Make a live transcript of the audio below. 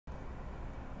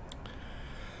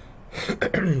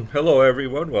Hello,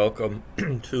 everyone. Welcome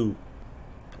to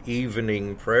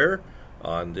evening prayer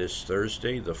on this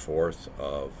Thursday, the 4th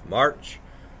of March,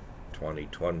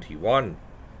 2021.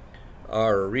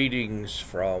 Our readings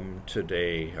from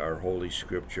today, our Holy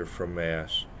Scripture from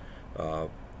Mass, uh,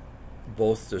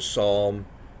 both the Psalm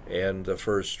and the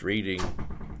first reading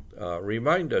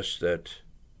remind us that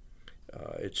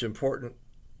it's important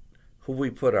who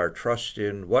we put our trust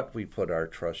in, what we put our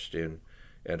trust in,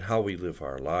 and how we live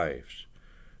our lives.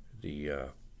 The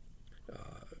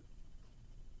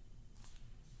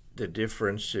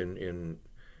difference in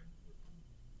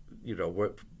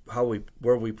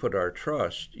where we put our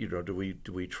trust. Do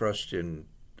we trust in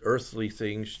earthly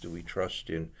things? Do we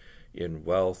trust in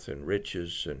wealth and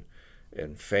riches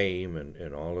and fame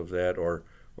and all of that, or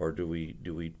do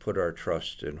we put our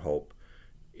trust and hope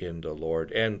in the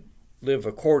Lord and live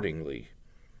accordingly?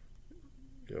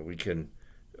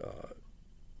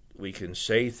 We can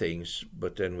say things,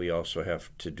 but then we also have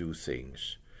to do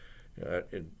things.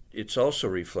 It's also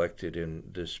reflected in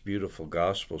this beautiful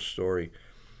gospel story.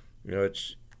 You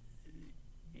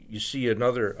see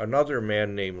another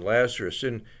man named Lazarus.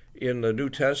 In the New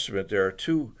Testament, there are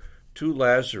two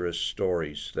Lazarus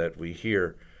stories that we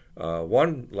hear.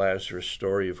 One Lazarus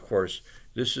story, of course,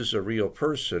 this is a real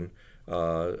person,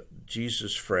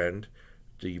 Jesus' friend,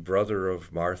 the brother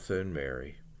of Martha and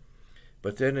Mary.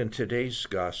 But then in today's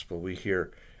gospel, we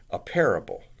hear a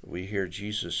parable. We hear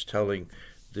Jesus telling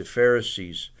the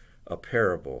Pharisees a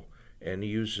parable, and he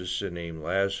uses the name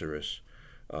Lazarus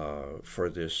for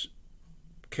this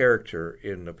character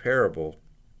in the parable,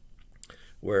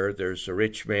 where there's a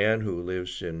rich man who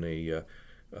lives in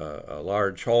a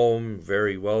large home,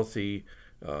 very wealthy,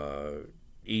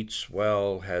 eats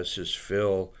well, has his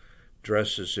fill,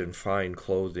 dresses in fine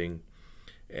clothing,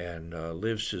 and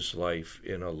lives his life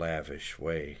in a lavish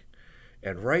way.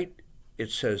 And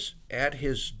it says, at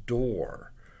his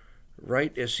door,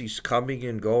 right as he's coming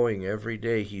and going every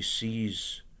day, he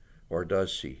sees, or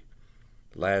does he,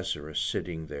 Lazarus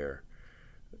sitting there,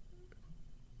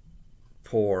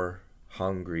 poor,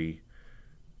 hungry,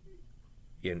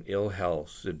 in ill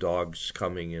health, the dogs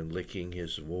coming and licking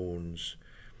his wounds.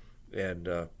 And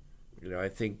I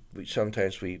think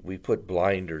sometimes we put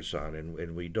blinders on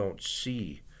and we don't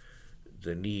see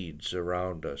the needs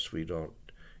around us. We don't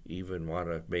even want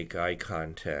to make eye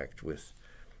contact with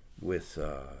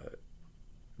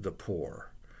the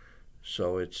poor.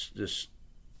 So it's this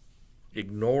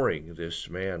ignoring this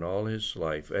man all his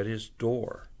life at his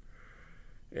door.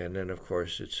 And then, of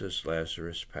course, it says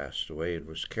Lazarus passed away and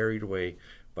was carried away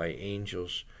by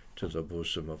angels to the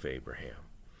bosom of Abraham.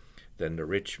 Then the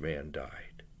rich man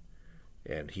died,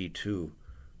 and he too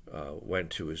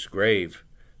went to his grave,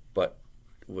 but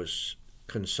was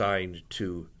consigned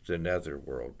to the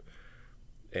netherworld.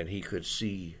 And he could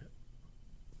see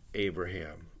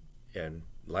Abraham and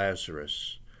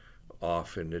Lazarus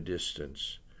off in the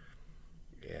distance,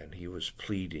 and he was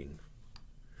pleading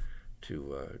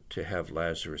to have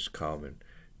Lazarus come and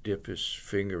dip his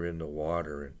finger in the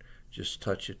water and just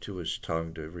touch it to his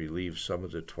tongue to relieve some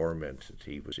of the torment that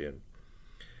he was in.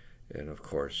 And of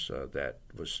course, that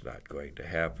was not going to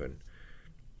happen.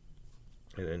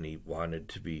 And then he wanted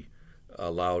to be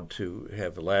allowed to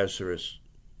have Lazarus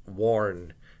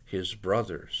warn his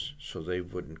brothers so they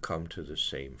wouldn't come to the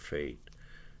same fate.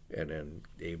 And then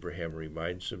Abraham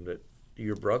reminds him that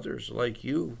your brothers, like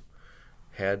you,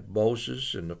 had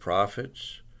Moses and the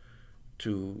prophets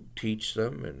to teach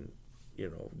them and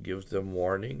give them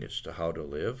warning as to how to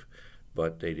live,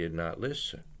 but they did not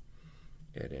listen.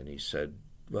 And then he said,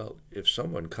 well, if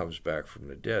someone comes back from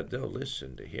the dead, they'll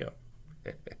listen to him.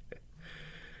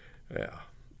 Yeah.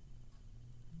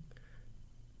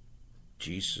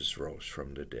 Jesus rose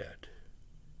from the dead.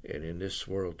 And in this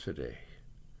world today,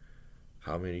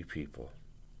 how many people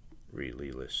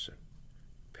really listen,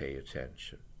 pay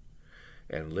attention,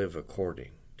 and live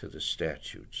according to the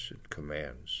statutes and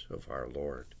commands of our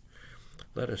Lord?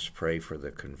 Let us pray for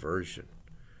the conversion,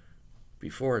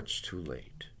 before it's too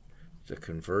late, the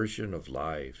conversion of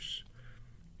lives,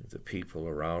 of the people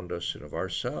around us and of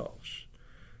ourselves.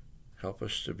 Help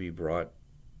us to be brought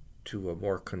to a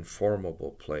more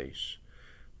conformable place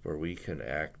where we can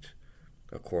act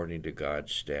according to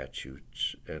God's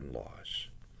statutes and laws.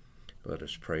 Let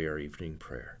us pray our evening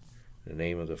prayer. In the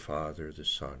name of the Father, the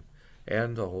Son,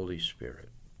 and the Holy Spirit.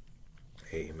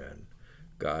 Amen.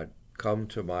 God, come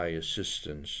to my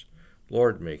assistance.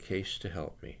 Lord, make haste to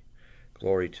help me.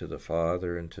 Glory to the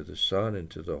Father, and to the Son, and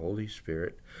to the Holy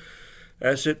Spirit,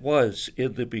 as it was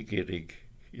in the beginning,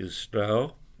 is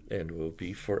now, and will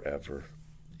be forever.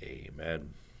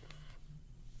 Amen.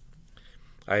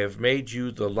 I have made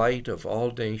you the light of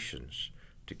all nations,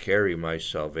 to carry my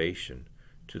salvation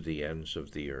to the ends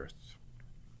of the earth.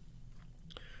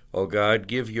 O God,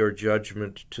 give your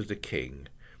judgment to the king,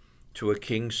 to a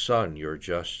king's son your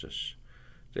justice,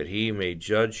 that he may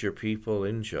judge your people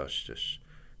in justice,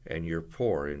 and your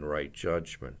poor in right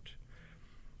judgment.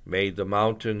 May the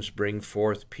mountains bring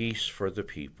forth peace for the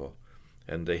people,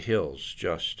 and the hills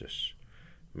justice.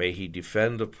 May he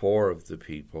defend the poor of the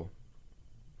people,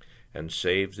 and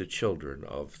save the children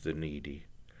of the needy,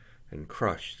 and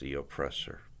crush the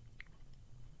oppressor.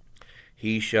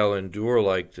 He shall endure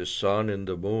like the sun and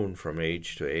the moon from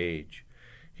age to age.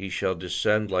 He shall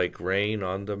descend like rain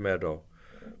on the meadow,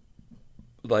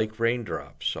 like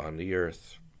raindrops on the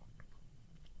earth.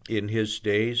 In his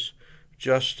days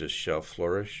justice shall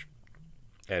flourish,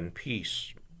 and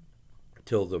peace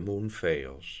till the moon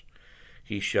fails.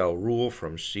 He shall rule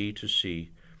from sea to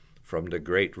sea, from the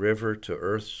great river to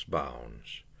earth's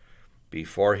bounds.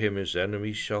 Before him his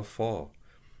enemies shall fall,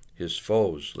 his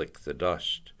foes lick the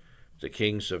dust. The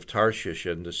kings of Tarshish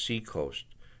and the sea-coast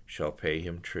shall pay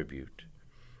him tribute.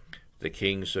 The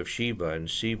kings of Sheba and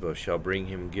Seba shall bring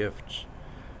him gifts.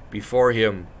 Before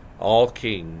him all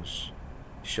kings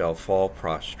shall fall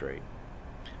prostrate.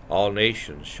 All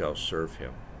nations shall serve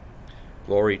him.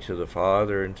 Glory to the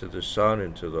Father, and to the Son,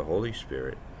 and to the Holy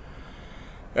Spirit,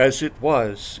 as it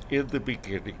was in the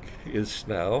beginning, is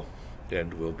now,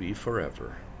 and will be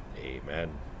forever.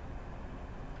 Amen.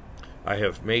 I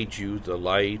have made you the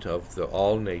light of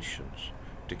all nations,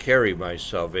 to carry my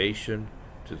salvation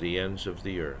to the ends of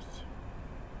the earth.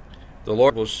 The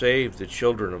Lord will save the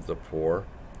children of the poor,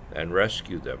 and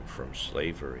rescue them from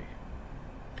slavery.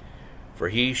 For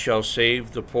he shall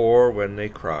save the poor when they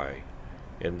cry,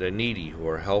 and the needy who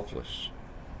are helpless.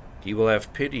 He will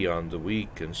have pity on the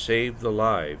weak, and save the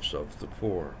lives of the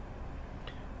poor.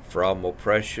 From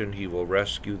oppression he will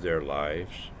rescue their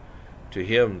lives. To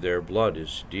him their blood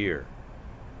is dear.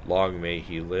 Long may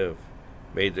he live.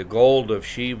 May the gold of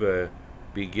Sheba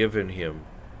be given him.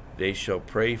 They shall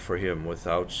pray for him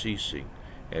without ceasing,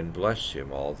 and bless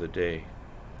him all the day.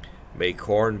 May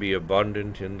corn be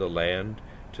abundant in the land,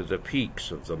 to the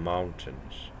peaks of the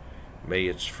mountains. May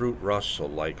its fruit rustle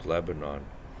like Lebanon.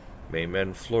 May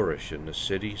men flourish in the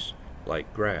cities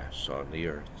like grass on the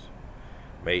earth.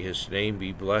 May his name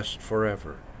be blessed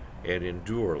forever, and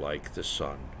endure like the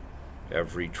sun.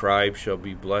 Every tribe shall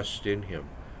be blessed in him.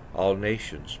 All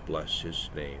nations bless his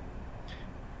name.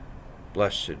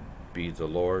 Blessed be the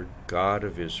Lord God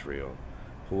of Israel,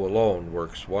 who alone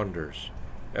works wonders.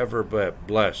 Ever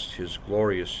blessed his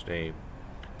glorious name.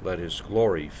 Let his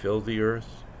glory fill the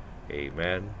earth.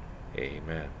 Amen.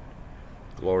 Amen.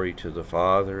 Glory to the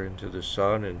Father, and to the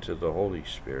Son, and to the Holy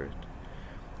Spirit,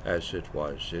 as it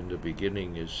was in the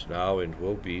beginning, is now, and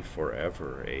will be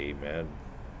forever. Amen.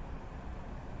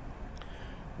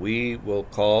 We will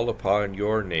call upon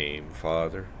your name,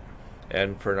 Father,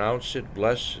 and pronounce it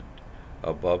blessed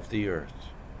above the earth.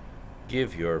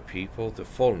 Give your people the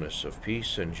fullness of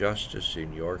peace and justice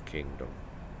in your kingdom.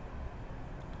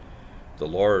 The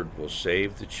Lord will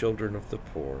save the children of the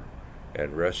poor,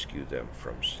 and rescue them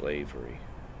from slavery.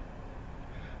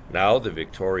 Now the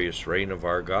victorious reign of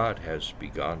our God has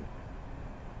begun.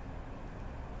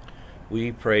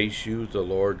 We praise you, the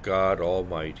Lord God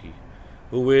Almighty,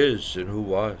 who is and who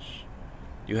was.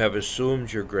 You have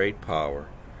assumed your great power.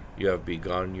 You have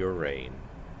begun your reign.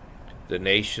 The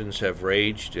nations have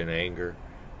raged in anger,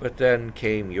 but then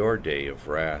came your day of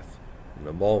wrath, and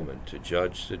the moment to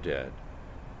judge the dead,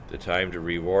 the time to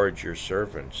reward your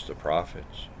servants, the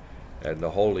prophets, and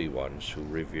the holy ones who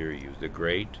revere you, the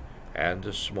great and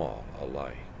the small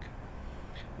alike.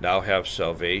 Now have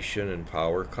salvation and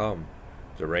power come,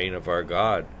 the reign of our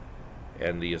God,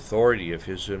 and the authority of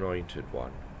his anointed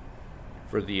one.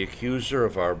 For the accuser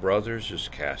of our brothers is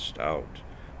cast out,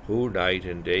 who night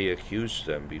and day accused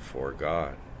them before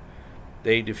God.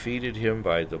 They defeated him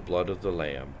by the blood of the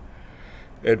Lamb,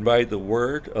 and by the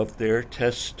word of their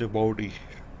testimony.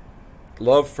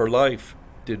 Love for life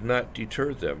did not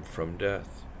deter them from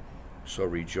death. So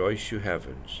rejoice, you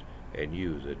heavens, and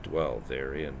you that dwell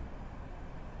therein.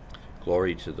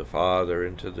 Glory to the Father,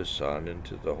 and to the Son, and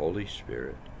to the Holy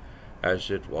Spirit,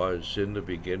 as it was in the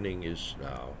beginning, is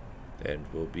now,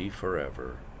 and will be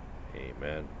forever.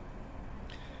 Amen.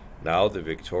 Now the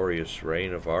victorious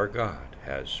reign of our God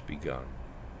has begun.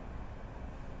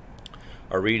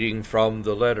 A reading from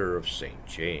the letter of St.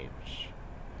 James.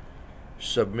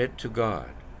 Submit to God.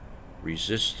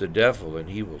 Resist the devil, and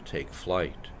he will take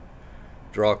flight.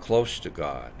 Draw close to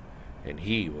God, and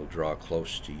he will draw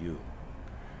close to you.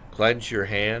 Cleanse your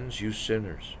hands, you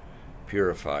sinners.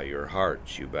 Purify your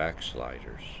hearts, you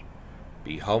backsliders.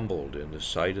 Be humbled in the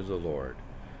sight of the Lord,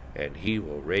 and he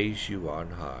will raise you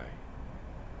on high.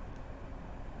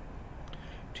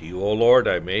 To you, O Lord,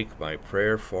 I make my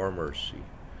prayer for mercy.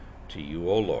 To you,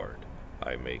 O Lord,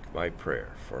 I make my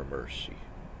prayer for mercy.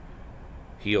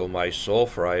 Heal my soul,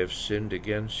 for I have sinned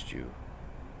against you.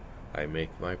 I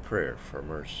make my prayer for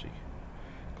mercy.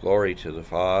 Glory to the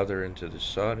Father, and to the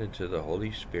Son, and to the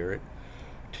Holy Spirit.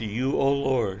 To you, O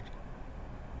Lord,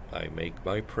 I make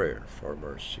my prayer for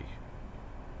mercy.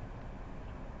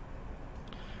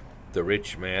 The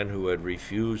rich man who had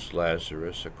refused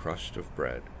Lazarus a crust of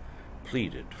bread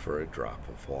pleaded for a drop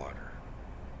of water.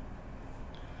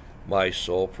 My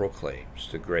soul proclaims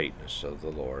the greatness of the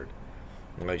Lord.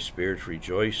 My spirit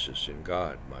rejoices in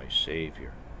God, my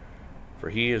Savior, for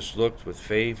he has looked with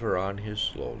favor on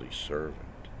his lowly servant.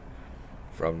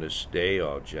 From this day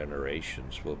all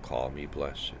generations will call me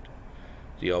blessed.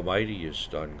 The Almighty has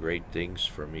done great things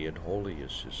for me, and holy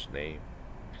is his name.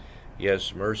 He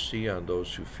has mercy on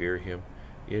those who fear him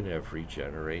in every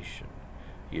generation.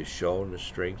 He has shown the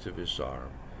strength of his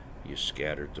arm. He has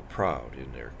scattered the proud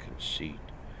in their conceit.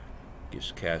 He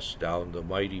has cast down the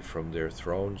mighty from their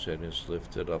thrones and has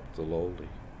lifted up the lowly.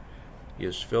 He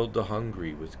has filled the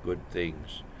hungry with good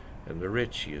things, and the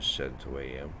rich he has sent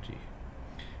away empty.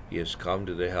 He has come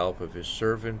to the help of his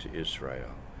servant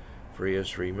Israel, for he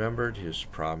has remembered his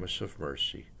promise of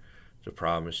mercy, the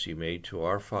promise he made to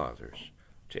our fathers,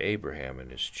 to Abraham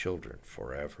and his children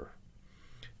forever.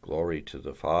 Glory to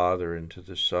the Father, and to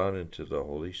the Son, and to the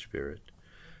Holy Spirit,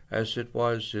 as it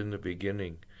was in the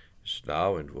beginning, is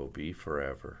now, and will be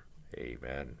forever.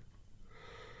 Amen.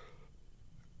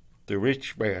 The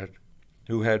rich man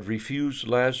who had refused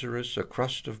Lazarus a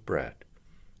crust of bread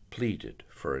pleaded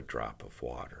for a drop of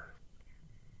water.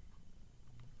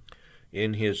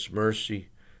 In his mercy,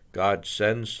 God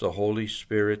sends the Holy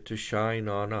Spirit to shine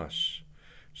on us,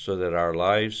 so that our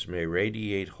lives may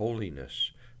radiate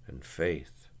holiness and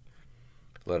faith.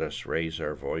 Let us raise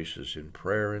our voices in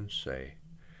prayer and say,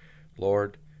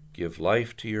 Lord, give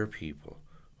life to your people,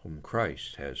 whom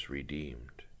Christ has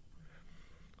redeemed.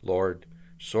 Lord,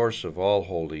 source of all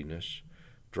holiness,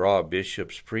 draw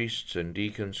bishops, priests, and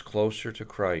deacons closer to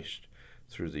Christ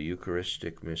through the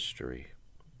Eucharistic mystery.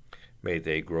 May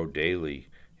they grow daily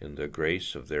in the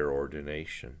grace of their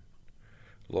ordination.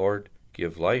 Lord,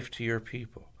 give life to your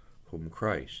people, whom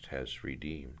Christ has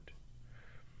redeemed.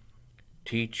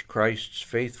 Teach Christ's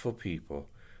faithful people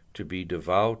to be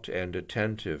devout and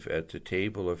attentive at the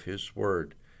table of his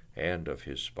word and of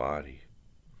his body,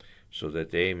 so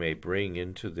that they may bring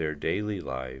into their daily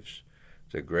lives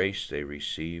the grace they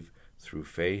receive through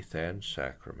faith and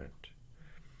sacrament.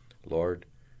 Lord,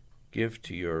 give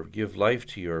life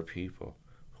to your people,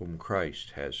 whom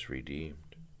Christ has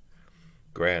redeemed.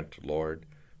 Grant, Lord,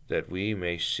 that we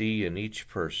may see in each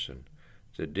person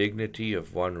the dignity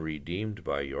of one redeemed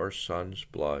by your Son's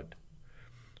blood,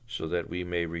 so that we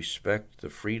may respect the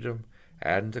freedom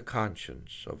and the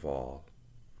conscience of all.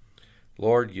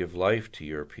 Lord, give life to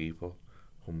your people,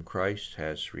 whom Christ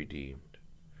has redeemed.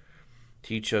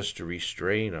 Teach us to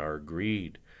restrain our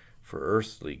greed for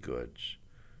earthly goods,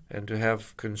 and to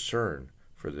have concern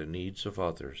for the needs of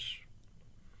others.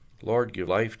 Lord, give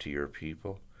life to your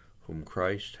people, whom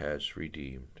Christ has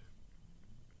redeemed.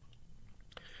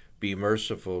 Be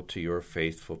merciful to your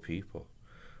faithful people,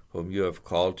 whom you have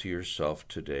called to yourself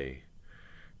today.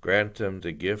 Grant them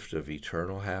the gift of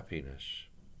eternal happiness.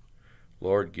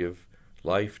 Lord, give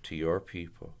life to your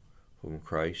people, whom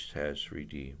Christ has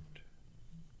redeemed.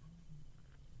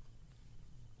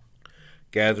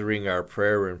 Gathering our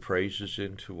prayer and praises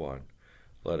into one,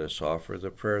 let us offer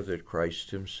the prayer that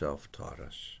Christ himself taught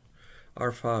us.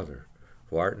 Our Father,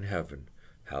 who art in heaven,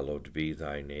 hallowed be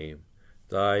thy name.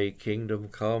 Thy kingdom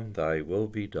come, thy will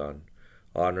be done,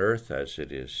 on earth as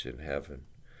it is in heaven.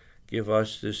 Give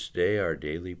us this day our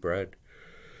daily bread,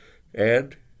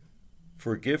 and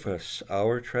forgive us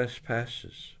our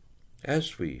trespasses,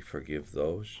 as we forgive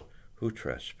those who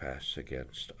trespass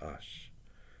against us.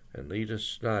 And lead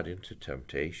us not into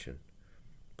temptation,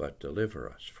 but deliver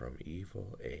us from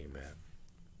evil. Amen.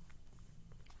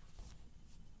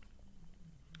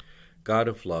 God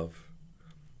of love,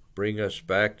 bring us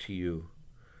back to you.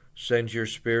 Send your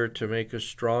Spirit to make us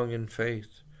strong in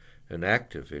faith and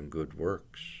active in good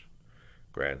works.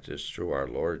 Grant this through our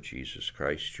Lord Jesus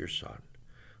Christ, your Son,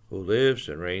 who lives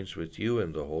and reigns with you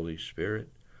in the Holy Spirit,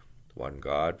 one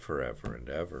God, forever and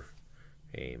ever.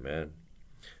 Amen.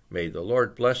 May the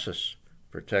Lord bless us,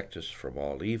 protect us from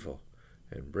all evil,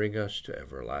 and bring us to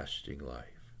everlasting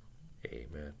life.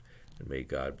 Amen. And may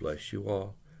God bless you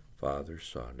all, Father,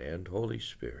 Son, and Holy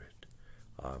Spirit.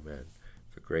 Amen.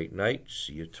 Have a great night.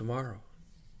 See you tomorrow.